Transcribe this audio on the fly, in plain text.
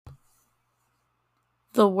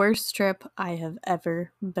The worst trip I have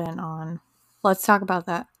ever been on. Let's talk about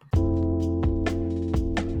that.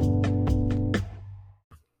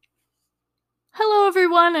 Hello,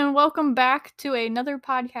 everyone, and welcome back to another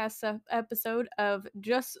podcast episode of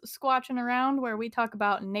Just Squatching Around, where we talk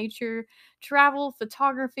about nature, travel,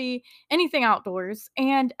 photography, anything outdoors,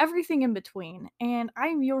 and everything in between. And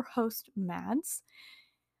I'm your host, Mads.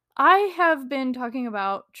 I have been talking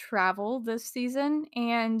about travel this season,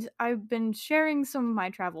 and I've been sharing some of my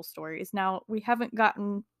travel stories. Now, we haven't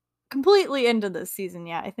gotten completely into this season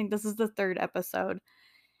yet. I think this is the third episode.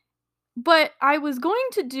 But I was going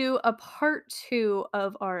to do a part two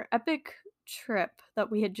of our epic trip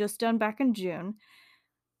that we had just done back in June.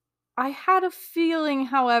 I had a feeling,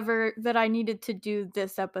 however, that I needed to do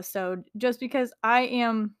this episode just because I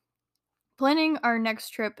am planning our next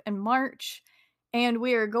trip in March, and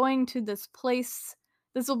we are going to this place.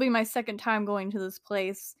 This will be my second time going to this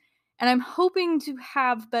place, and I'm hoping to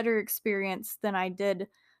have better experience than I did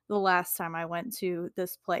the last time I went to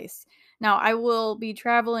this place. Now, I will be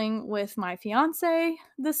traveling with my fiance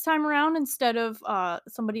this time around instead of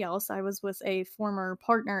somebody else. I was with a former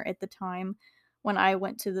partner at the time when I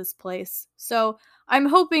went to this place. So I'm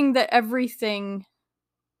hoping that everything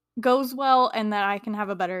goes well and that I can have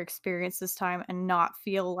a better experience this time and not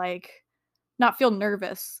feel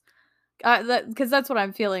nervous. That because that's what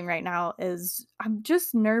I'm feeling right now is I'm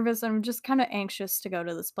just nervous. I'm just kind of anxious to go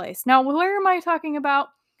to this place. Now, where am I talking about?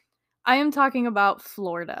 I am talking about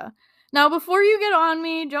Florida. Now, before you get on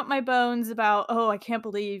me, jump my bones about, oh, I can't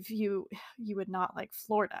believe you would not like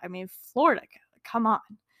Florida. I mean, Florida, come on.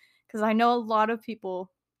 Because I know a lot of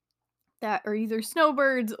people that are either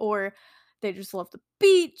snowbirds or they just love the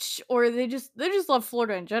beach or they just love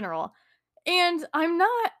Florida in general. And I'm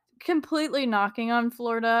not completely knocking on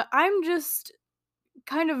Florida.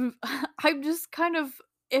 Kind of I'm just kind of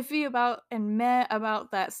iffy about and meh about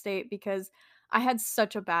that state because I had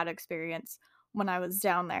such a bad experience when I was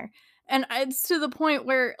down there. And it's to the point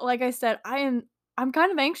where, like I said, I'm kind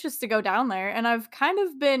of anxious to go down there, and I've kind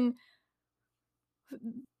of been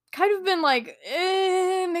like,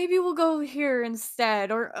 maybe we'll go here instead,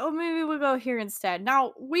 or oh, maybe we'll go here instead.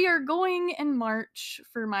 Now, we are going in March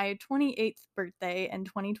for my 28th birthday in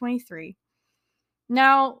 2023.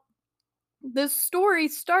 Now, this story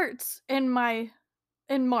starts in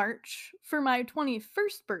March for my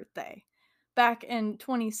 21st birthday back in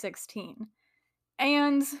 2016.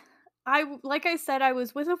 And like I said, I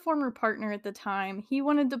was with a former partner at the time. He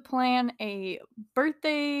wanted to plan a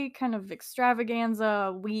birthday kind of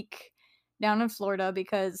extravaganza week down in Florida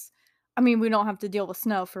because, I mean, we don't have to deal with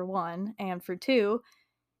snow for one, and for two,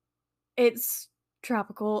 it's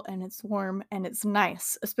tropical and it's warm and it's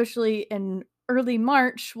nice, especially in early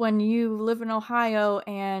March when you live in Ohio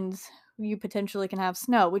and you potentially can have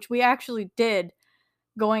snow, which we actually did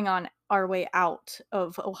going on our way out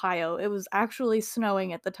of Ohio. It was actually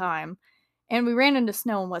snowing at the time, and we ran into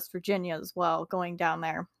snow in West Virginia as well going down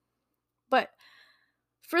there. But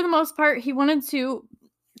for the most part, he wanted to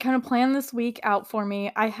kind of plan this week out for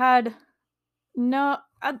me. I had no,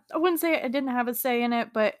 I wouldn't say I didn't have a say in it,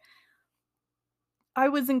 but I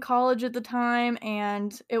was in college at the time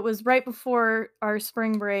and it was right before our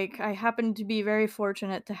spring break. I happened to be very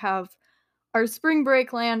fortunate to have our spring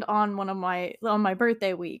break land on on my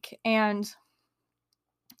birthday week, and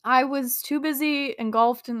I was too busy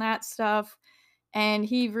engulfed in that stuff, and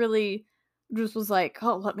he really just was like,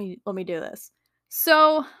 "Oh, let me do this."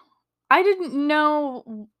 So, I didn't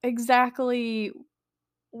know exactly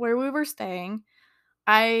where we were staying.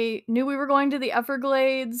 I knew we were going to the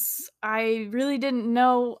Everglades. I really didn't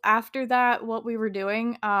know after that what we were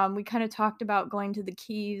doing. We kind of talked about going to the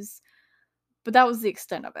Keys, but that was the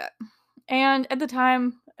extent of it. And at the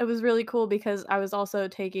time, it was really cool because I was also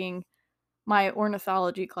taking my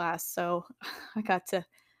ornithology class, so I got to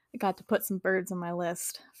I got to put some birds on my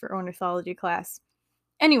list for ornithology class.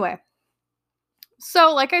 Anyway,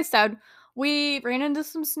 so like I said, we ran into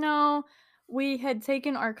some snow. We had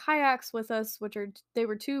taken our kayaks with us, they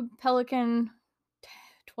were two Pelican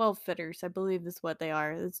 12 fitters, I believe is what they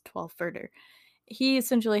are. It's 12 footer. He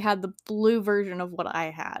essentially had the blue version of what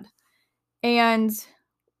I had. And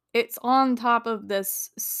it's on top of this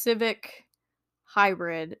Civic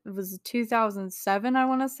hybrid. It was 2007, I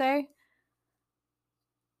want to say.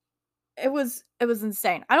 It was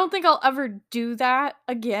insane. I don't think I'll ever do that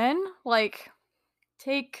again. Like,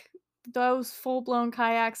 take those full-blown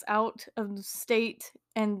kayaks out of the state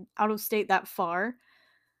and out of state that far.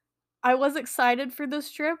 I was excited for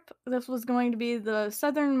this trip. This was going to be the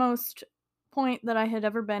southernmost point that I had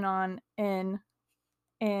ever been on in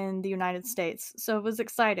the United States. So it was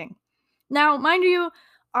exciting. Now, mind you,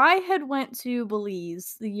 I had went to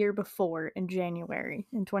Belize the year before in January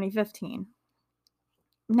in 2015.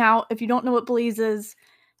 Now, if you don't know what Belize is,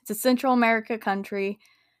 it's a Central America country.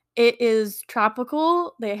 It is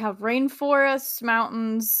tropical. They have rainforests,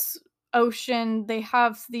 mountains, ocean. They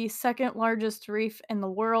have the second largest reef in the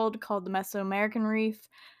world called the Mesoamerican Reef.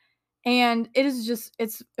 And it is just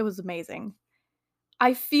it was amazing.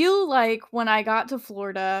 I feel like when I got to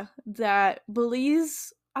Florida that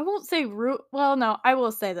Belize, I won't say well, no, I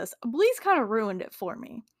will say this. Belize kind of ruined it for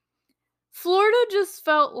me. Florida just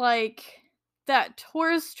felt like that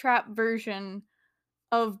tourist trap version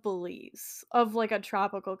of Belize, of like a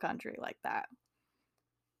tropical country like that.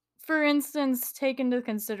 For instance, take into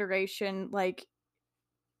consideration like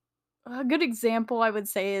a good example I would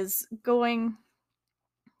say is going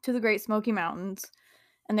to the Great Smoky Mountains,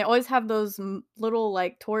 and they always have those little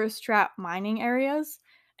like tourist trap mining areas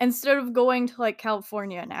instead of going to like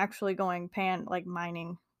California and actually going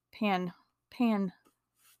mining pan pan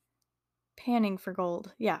panning for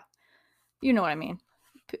gold. Yeah, you know what I mean.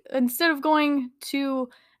 Instead of going to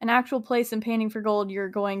an actual place and panning for gold, you're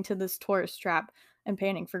going to this tourist trap and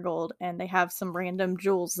panning for gold, and they have some random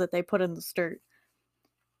jewels that they put in the dirt.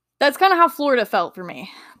 That's kind of how Florida felt for me.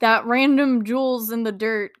 That random jewels in the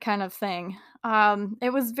dirt kind of thing.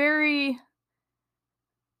 It was very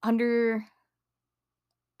under.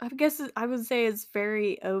 I guess I would say it's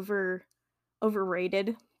very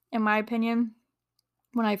overrated in my opinion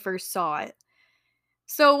when I first saw it.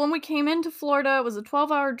 So when we came into Florida, it was a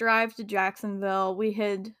 12-hour drive to Jacksonville. We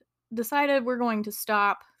had decided we're going to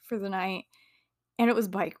stop for the night, and it was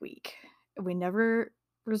bike week. We never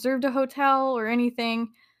reserved a hotel or anything,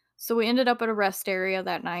 so we ended up at a rest area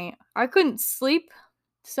that night. I couldn't sleep,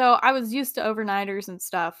 so I was used to overnighters and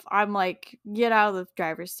stuff. I'm like, get out of the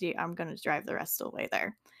driver's seat. I'm going to drive the rest of the way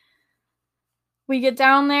there. We get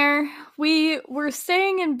down there. We were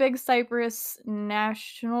staying in Big Cypress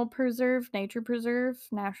National Preserve, National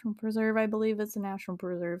Preserve, I believe it's a national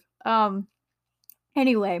preserve.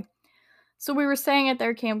 Anyway, so we were staying at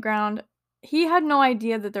their campground. He had no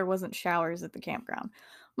idea that there wasn't showers at the campground.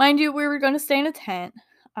 Mind you, we were going to stay in a tent.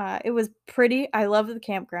 It was pretty. I loved the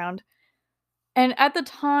campground. And at the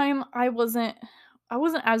time, I wasn't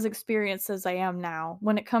as experienced as I am now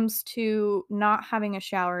when it comes to not having a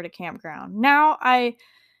shower at a campground. Now I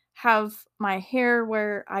have my hair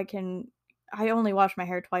where I only wash my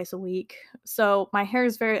hair twice a week. So my hair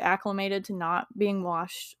is very acclimated to not being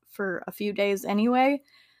washed for a few days anyway.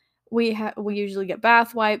 We usually get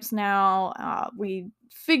bath wipes now. We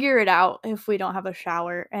figure it out if we don't have a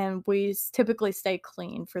shower, and we typically stay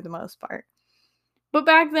clean for the most part. But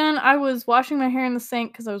back then, I was washing my hair in the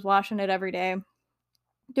sink because I was washing it every day,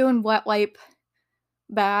 doing wet wipe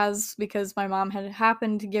baths because my mom had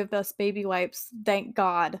happened to give us baby wipes, thank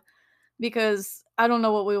God, because I don't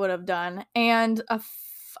know what we would have done. And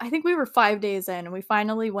I think we were 5 days in, and we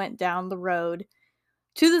finally went down the road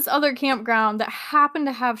to this other campground that happened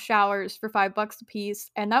to have showers for $5 a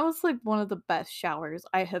piece, and that was like one of the best showers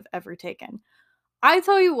I have ever taken. I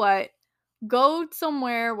tell you what, go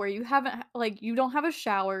somewhere where you haven't like you don't have a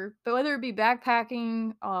shower, but whether it be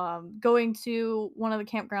backpacking, going to one of the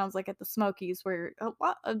campgrounds like at the Smokies, where a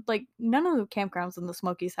lot like none of the campgrounds in the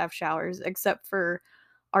Smokies have showers except for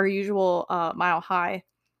our usual Mile High,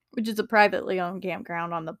 which is a privately owned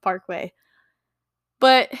campground on the Parkway.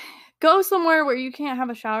 But go somewhere where you can't have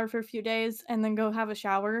a shower for a few days and then go have a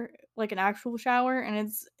shower, like an actual shower, and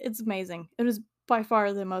it's amazing. It is by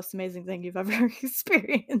far the most amazing thing you've ever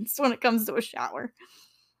experienced when it comes to a shower.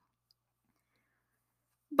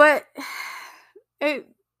 But it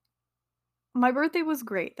my birthday was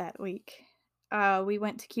great that week. We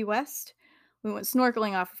went to Key West. We went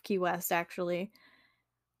snorkeling off of Key West, actually.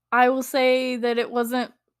 I will say that it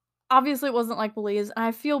wasn't obviously it wasn't like Belize, and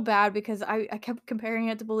I feel bad because I kept comparing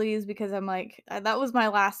it to Belize because I'm like, that was my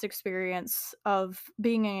last experience of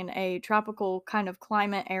being in a tropical kind of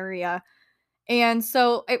climate area, and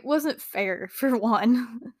so it wasn't fair for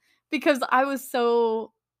one, because I was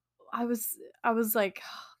I was like,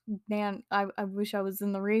 "Man, I wish I was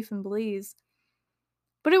in the reef in Belize."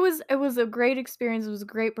 But it was a great experience, it was a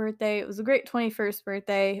great birthday, it was a great 21st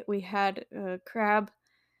birthday, we had, crab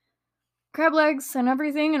legs and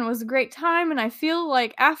everything, and it was a great time, and I feel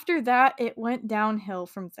like after that, it went downhill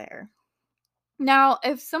from there. Now,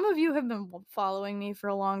 if some of you have been following me for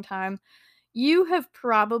a long time, you have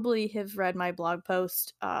probably have read my blog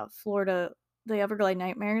post, Florida, the Everglade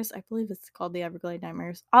Nightmares. I believe it's called the Everglade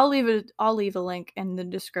Nightmares. I'll leave a link in the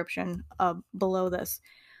description below this.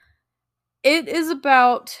 It is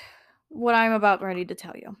about what I'm about ready to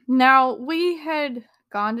tell you. Now, we had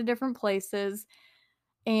gone to different places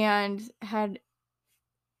and had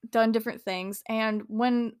done different things, and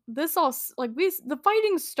when this all like the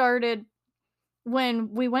fighting started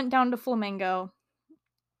when we went down to Flamingo,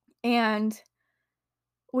 and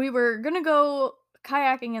we were gonna go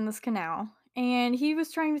kayaking in this canal, and he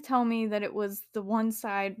was trying to tell me that it was the one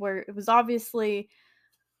side where it was obviously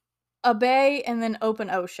a bay and then open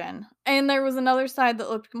ocean, and there was another side that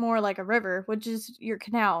looked more like a river, which is your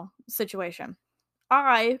canal situation.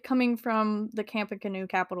 I, coming from the camp and canoe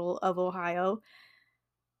capital of Ohio,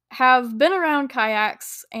 have been around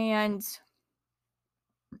kayaks and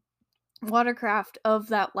watercraft of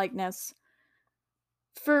that likeness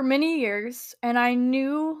for many years, and I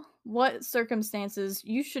knew what circumstances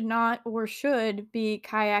you should not or should be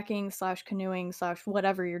kayaking slash canoeing slash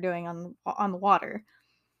whatever you're doing on the water.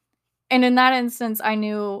 And in that instance, I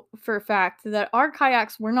knew for a fact that our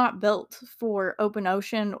kayaks were not built for open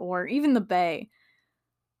ocean or even the bay.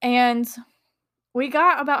 And we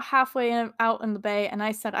got about halfway out in the bay, and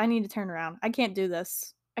I said, "I need to turn around. I can't do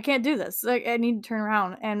this. I can't do this. Like, I need to turn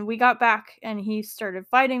around." And we got back, and he started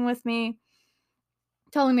fighting with me,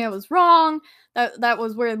 telling me I was wrong. That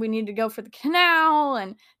was where we needed to go for the canal,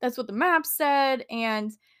 and that's what the map said.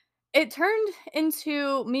 And it turned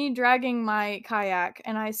into me dragging my kayak,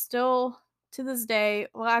 and I still, to this day,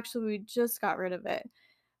 well, actually, we just got rid of it.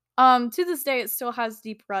 To this day, it still has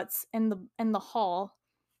deep ruts in the hull,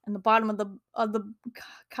 in the bottom of the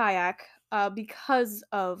kayak, because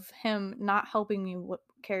of him not helping me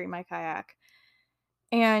carry my kayak.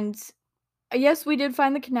 And yes, we did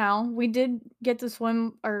find the canal. We did get to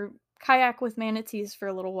swim or kayak with manatees for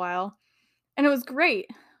a little while, and it was great.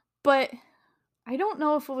 But I don't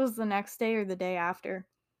know if it was the next day or the day after.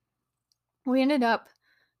 We ended up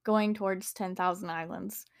going towards 10,000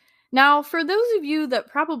 Islands. Now, for those of you that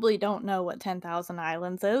probably don't know what 10,000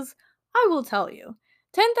 Islands is, I will tell you.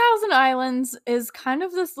 10,000 Islands is kind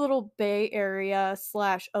of this little bay area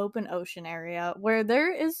slash open ocean area where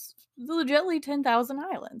there is legitly 10,000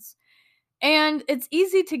 islands. And it's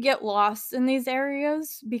easy to get lost in these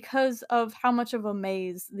areas because of how much of a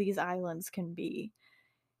maze these islands can be.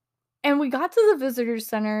 And we got to the visitor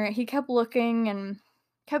center, he kept looking and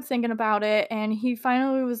kept thinking about it, and he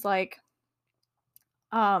finally was like,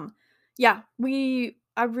 um, "Yeah,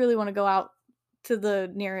 I really wanna go out to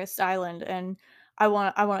the nearest island, and I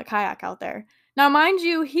want a kayak out there." Now, mind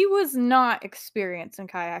you, he was not experienced in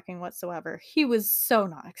kayaking whatsoever. He was so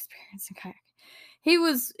not experienced in kayaking. He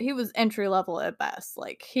was entry level at best.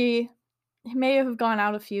 Like, he may have gone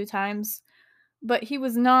out a few times, but he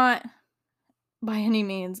was not by any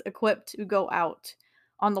means equipped to go out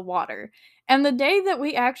on the water. And the day that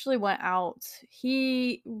we actually went out,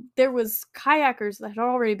 he there was kayakers that had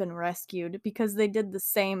already been rescued because they did the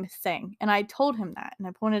same thing. And I told him that and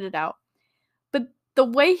I pointed it out. But the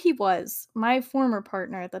way he was, my former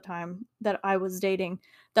partner at the time that I was dating,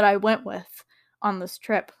 that I went with on this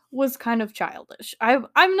trip, was kind of childish. I'm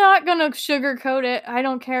not gonna sugarcoat it. I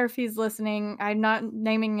don't care if he's listening. I'm not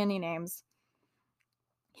naming any names.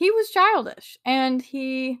 He was childish, and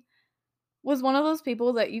he was one of those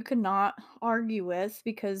people that you could not argue with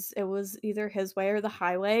because it was either his way or the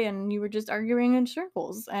highway, and you were just arguing in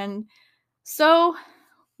circles. And so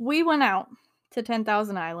we went out to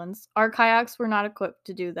 10,000 Islands. Our kayaks were not equipped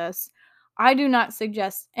to do this. I do not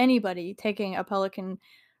suggest anybody taking a Pelican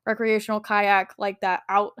recreational kayak like that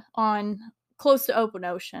out on close to open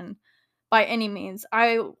ocean by any means.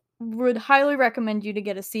 I would highly recommend you to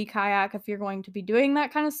get a sea kayak if you're going to be doing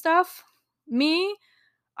that kind of stuff. Me,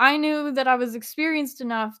 I knew that I was experienced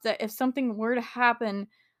enough that if something were to happen,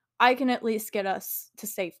 I can at least get us to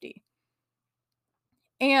safety.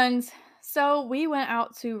 And so we went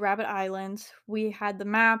out to Rabbit Island. We had the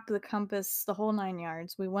map, the compass, the whole 9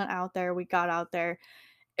 yards. We went out there, we got out there.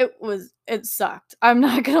 It sucked. I'm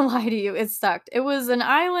not gonna lie to you, it sucked. It was an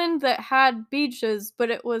island that had beaches,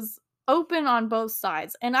 but it was open on both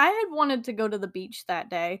sides. And I had wanted to go to the beach that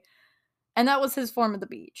day, and that was his form of the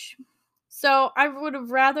beach. So I would have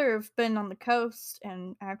rather have been on the coast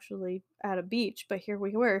and actually at a beach, but here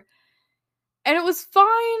we were. And it was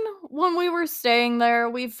fine when we were staying there.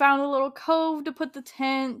 We found a little cove to put the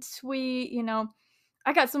tent.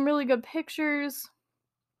 I got some really good pictures.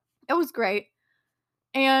 It was great.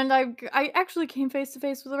 And I actually came face to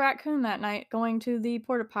face with a raccoon that night going to the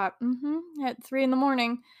porta pot at 3 in the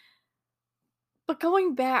morning. But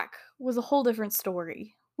going back was a whole different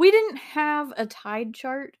story. We didn't have a tide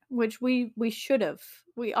chart, which we should have.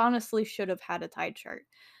 We honestly should have had a tide chart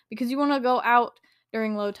because you want to go out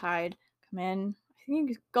during low tide, come in. I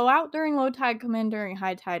think go out during low tide, come in during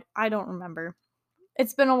high tide. I don't remember.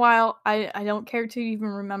 It's been a while. I don't care to even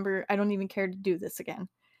remember. I don't even care to do this again.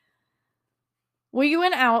 We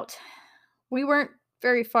went out. We weren't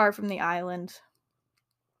very far from the island.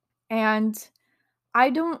 And I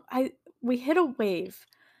don't I we hit a wave.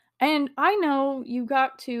 And I know you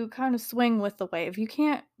got to kind of swing with the wave. You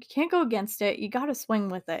can't go against it. You got to swing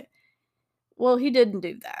with it. Well, he didn't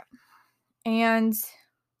do that. And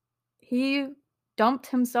he dumped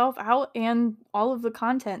himself out and all of the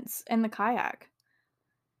contents in the kayak.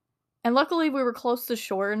 And luckily we were close to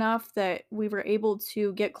shore enough that we were able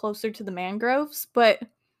to get closer to the mangroves, but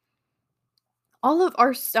all of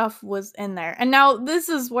our stuff was in there. And now this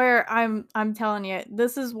is where I'm telling you,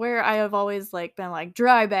 this is where I have always like been like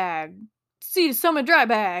dry bag. See summit dry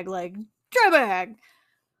bag, like dry bag.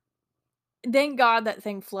 Thank God that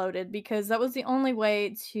thing floated because that was the only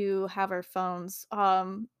way to have our phones.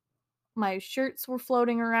 My shirts were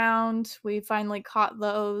floating around. We finally caught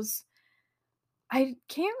those. I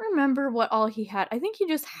can't remember what all he had. I think he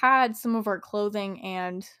just had some of our clothing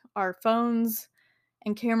and our phones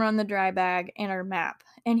and camera on the dry bag and our map.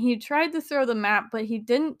 And he tried to throw the map, but he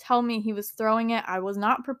didn't tell me he was throwing it. I was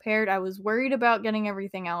not prepared. I was worried about getting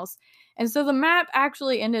everything else. And so the map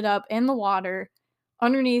actually ended up in the water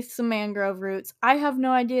underneath some mangrove roots. I have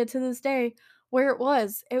no idea to this day where it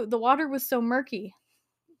was. The water was so murky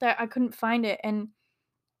that I couldn't find it. And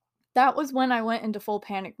that was when I went into full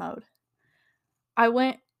panic mode. I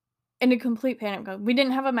went into complete panic mode. We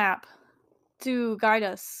didn't have a map to guide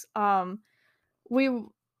us. We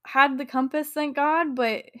had the compass, thank God,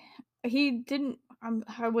 but he didn't.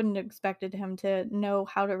 I wouldn't have expected him to know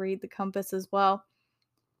how to read the compass as well.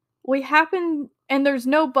 We happened, and there's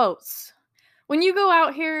no boats. When you go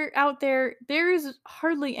out there, there's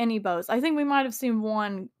hardly any boats. I think we might have seen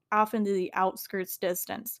one off into the outskirts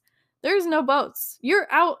distance. There's no boats. You're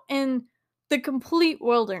out in the complete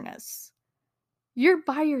wilderness. You're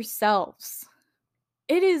by yourselves.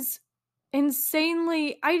 It is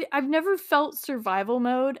insanely I've never felt survival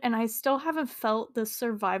mode, and I still haven't felt the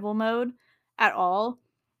survival mode at all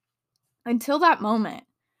until that moment.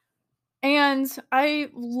 And I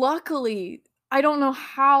don't know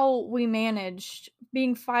how we managed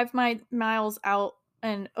being 5 miles out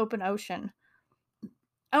in open ocean.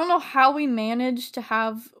 I don't know how we managed to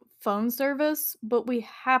have phone service, but we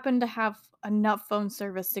happened to have enough phone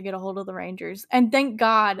service to get a hold of the Rangers. And thank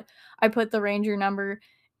God I put the Ranger number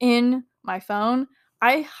in my phone.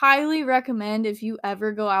 I highly recommend if you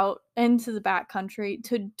ever go out into the backcountry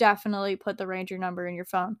to definitely put the Ranger number in your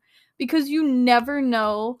phone because you never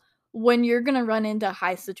know when you're going to run into a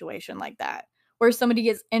high situation like that where somebody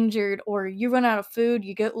gets injured or you run out of food,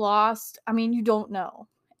 you get lost. I mean, you don't know.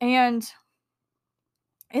 And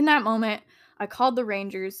in that moment, I called the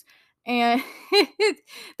Rangers, and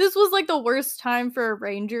this was like the worst time for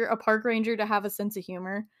a park ranger to have a sense of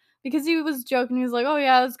humor because he was joking. He was like, "Oh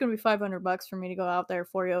yeah, it's gonna be $500 for me to go out there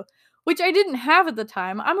for you," which I didn't have at the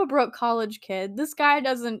time. I'm a broke college kid. This guy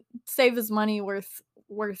doesn't save his money worth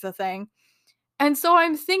a thing. And so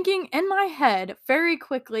I'm thinking in my head very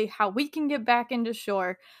quickly how we can get back into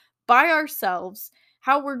shore by ourselves,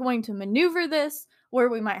 how we're going to maneuver this, where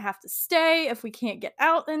we might have to stay if we can't get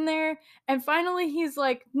out in there. And finally he's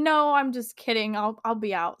like, "No, I'm just kidding. I'll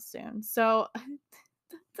be out soon." So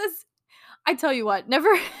this I tell you what, never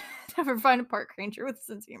never find a park ranger with a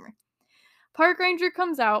sense of humor. Park ranger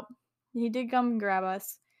comes out. He did come and grab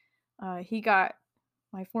us. He got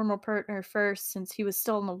my former partner first since he was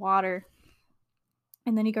still in the water.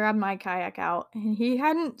 And then he grabbed my kayak out, and he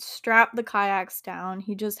hadn't strapped the kayaks down,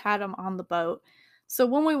 he just had them on the boat. So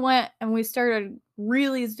when we went and we started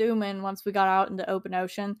really zooming once we got out into open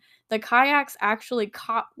ocean, the kayaks actually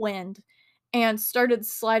caught wind and started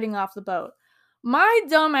sliding off the boat. My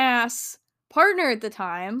dumbass partner at the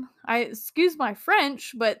time, I excuse my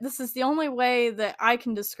French, but this is the only way that I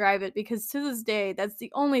can describe it because to this day, that's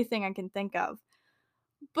the only thing I can think of.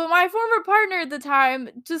 But my former partner at the time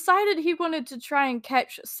decided he wanted to try and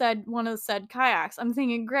catch one of said kayaks. I'm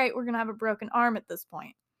thinking, great, we're gonna have a broken arm at this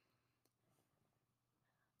point.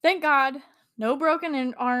 Thank God, no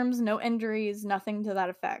arms, no injuries, nothing to that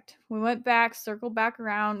effect. We went back, circled back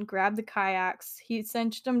around, grabbed the kayaks. He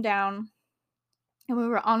cinched them down, and we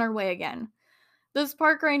were on our way again. This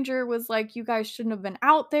park ranger was like, "You guys shouldn't have been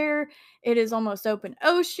out there. It is almost open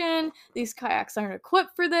ocean. These kayaks aren't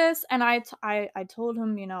equipped for this." And I told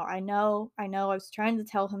him, I was trying to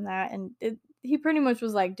tell him that, and he pretty much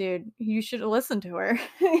was like, "Dude, you should have listened to her.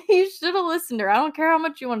 You should have listened to her. I don't care how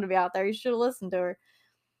much you wanted to be out there. You should have listened to her."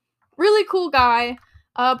 Really cool guy.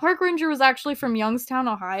 Park ranger was actually from Youngstown,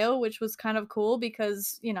 Ohio, which was kind of cool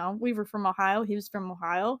because we were from Ohio. He was from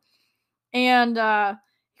Ohio, and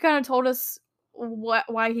he kind of told us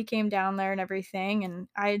why he came down there and everything. And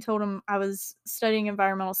I told him I was studying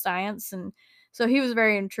environmental science, and so he was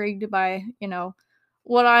very intrigued by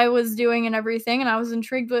what I was doing and everything, and I was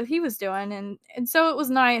intrigued what he was doing, and so it was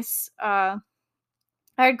nice. I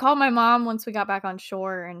had called my mom once we got back on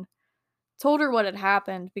shore and told her what had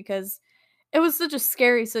happened because it was such a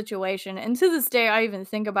scary situation, and to this day, I even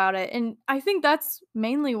think about it, and I think that's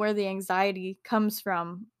mainly where the anxiety comes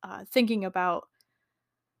from, thinking about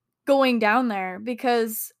going down there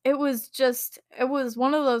because it was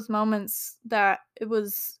one of those moments that it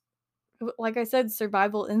was like I said,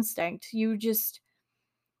 survival instinct. You just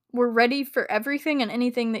were ready for everything and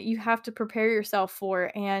anything that you have to prepare yourself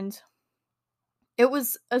for, and it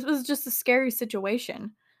was just a scary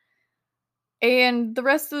situation. And the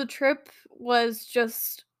rest of the trip was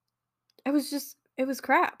just it was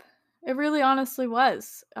crap. It really honestly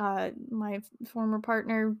was. My former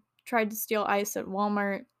partner tried to steal ice at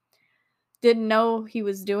Walmart. Didn't know he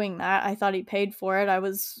was doing that. I thought he paid for it.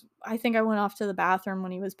 I think I went off to the bathroom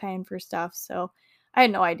when he was paying for stuff, so I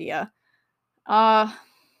had no idea. Uh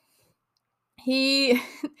he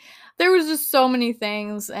there was just so many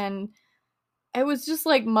things, and it was just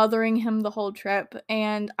like mothering him the whole trip,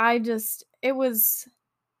 and it was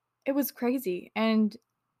crazy, and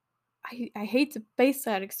I hate to base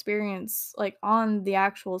that experience, like, on the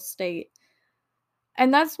actual state,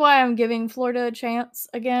 and that's why I'm giving Florida a chance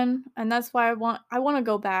again, and that's why I wanna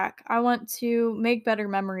go back. I want to make better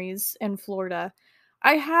memories in Florida.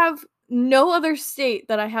 I have no other state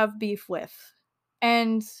that I have beef with,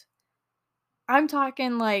 and I'm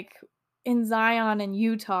talking, like, in Zion in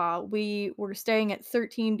Utah, we were staying at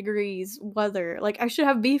 13 degrees weather. Like, I should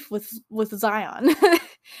have beef with Zion,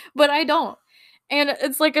 but I don't. And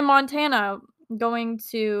it's like in Montana, going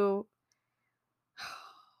to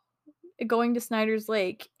going to Snyder's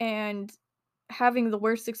Lake and having the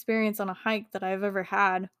worst experience on a hike that I've ever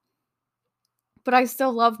had, but I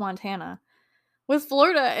still love Montana. With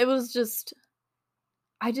Florida,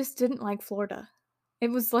 I just didn't like Florida. It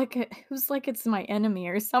was like it's my enemy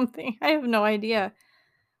or something. I have no idea.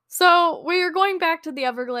 So, we're going back to the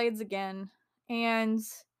Everglades again, and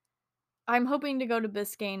I'm hoping to go to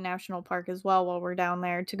Biscayne National Park as well while we're down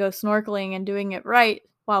there to go snorkeling and doing it right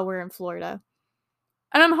while we're in Florida.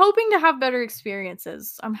 And I'm hoping to have better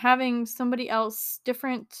experiences. I'm having somebody else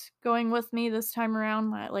different going with me this time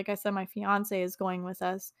around. Like I said, my fiance is going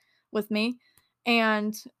with me.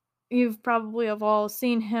 And you've probably have all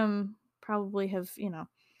seen him, probably have,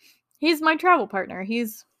 he's my travel partner.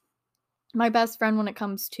 He's my best friend when it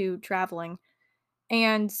comes to traveling.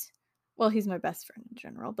 And well, he's my best friend in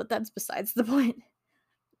general, but that's besides the point.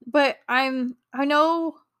 But I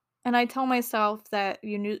know, and I tell myself that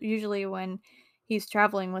usually when he's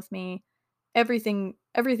traveling with me,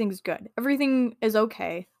 everything's good. Everything is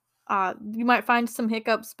okay. You might find some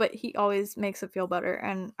hiccups, but he always makes it feel better,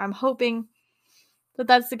 and I'm hoping that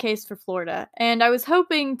that's the case for Florida. And I was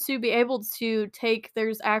hoping to be able to take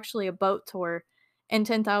there's actually a boat tour in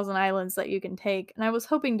 10,000 Islands that you can take, and I was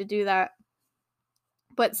hoping to do that,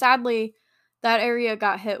 but sadly, that area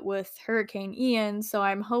got hit with Hurricane Ian, so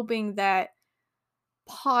I'm hoping that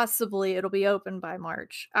possibly it'll be open by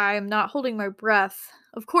March. I'm not holding my breath.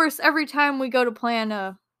 Of course, every time we go to plan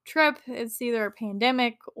a trip, it's either a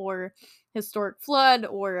pandemic or historic flood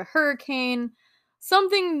or a hurricane.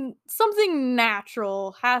 Something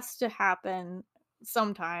natural has to happen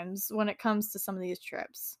sometimes when it comes to some of these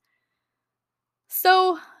trips.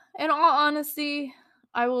 So, in all honesty,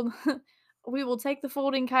 I will we will take the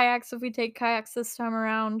folding kayaks if we take kayaks this time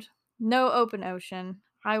around. No open ocean.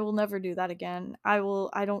 I will never do that again. I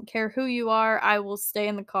don't care who you are. I will stay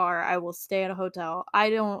in the car. I will stay at a hotel. I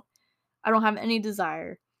don't have any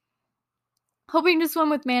desire. Hoping to swim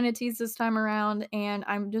with manatees this time around, and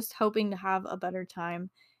I'm just hoping to have a better time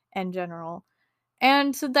in general.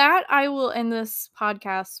 And to that, I will end this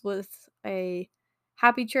podcast with a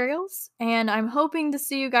happy trails. And I'm hoping to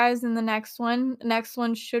see you guys in the next one. Next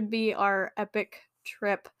one should be our epic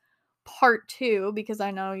trip part two, because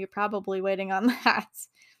I know you're probably waiting on that.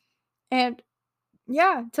 And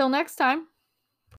yeah, till next time.